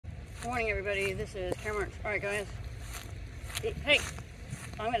Morning, everybody. This is Cameron. All right, guys. Hey,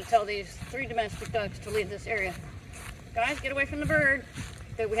 I'm going to tell these 3 domestic ducks to leave this area. Guys, get away from the bird.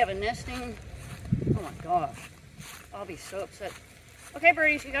 Okay, we have a nesting. Oh my gosh, I'll be so upset. Okay,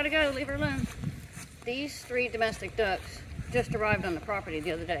 birdies, you got to go. Leave her alone. These 3 domestic ducks just arrived on the property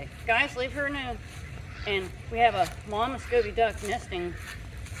the other day. Guys, leave her alone. And we have a mom Muscovy duck nesting,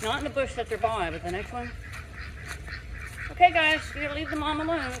 not in the bush that they're by, but the next one. Okay, guys, you gotta leave the mom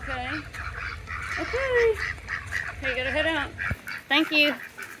alone, okay? Okay, you gotta head out. Thank you.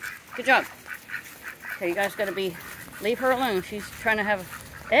 Good job. Okay, you guys gotta leave her alone. She's trying to have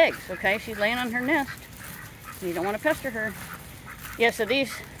eggs, okay? She's laying on her nest. You don't want to pester her. Yeah, so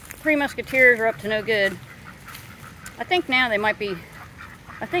these 3 musketeers are up to no good. I think now they might be,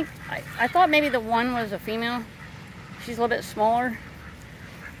 I thought maybe the one was a female. She's a little bit smaller.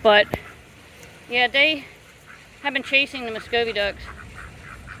 But, yeah, they have been chasing the Muscovy ducks,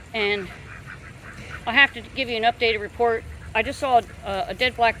 and I have to give you an updated report. I just saw a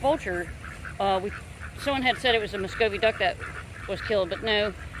dead black vulture. Someone had said it was a Muscovy duck that was killed, but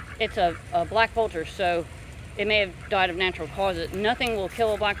no, it's a black vulture, so it may have died of natural causes. Nothing will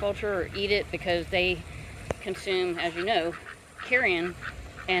kill a black vulture or eat it because they consume, as you know, carrion,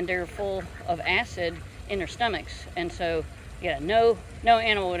 and they're full of acid in their stomachs, and so yeah, no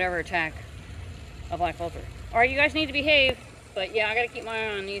animal would ever attack a black vulture. All right, you guys need to behave, but yeah, I gotta keep my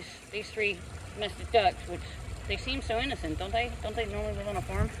eye on these 3 domestic ducks, which they seem so innocent, don't they? Don't they normally live on a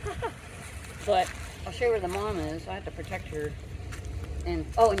farm? But I'll show you where the mom is. I have to protect her. And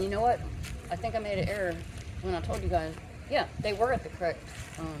oh, and you know what? I think I made an error when I told you guys. Yeah, they were at the correct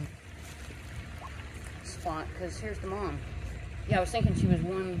spot, because here's the mom. Yeah, I was thinking she was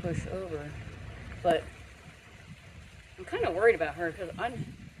 1 bush over, but I'm kind of worried about her because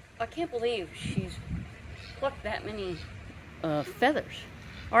I can't believe she's plucked that many feathers.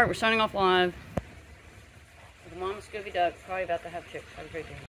 All right, we're signing off live. The mom Muscovy duck, probably about to have chicks. Have a great day.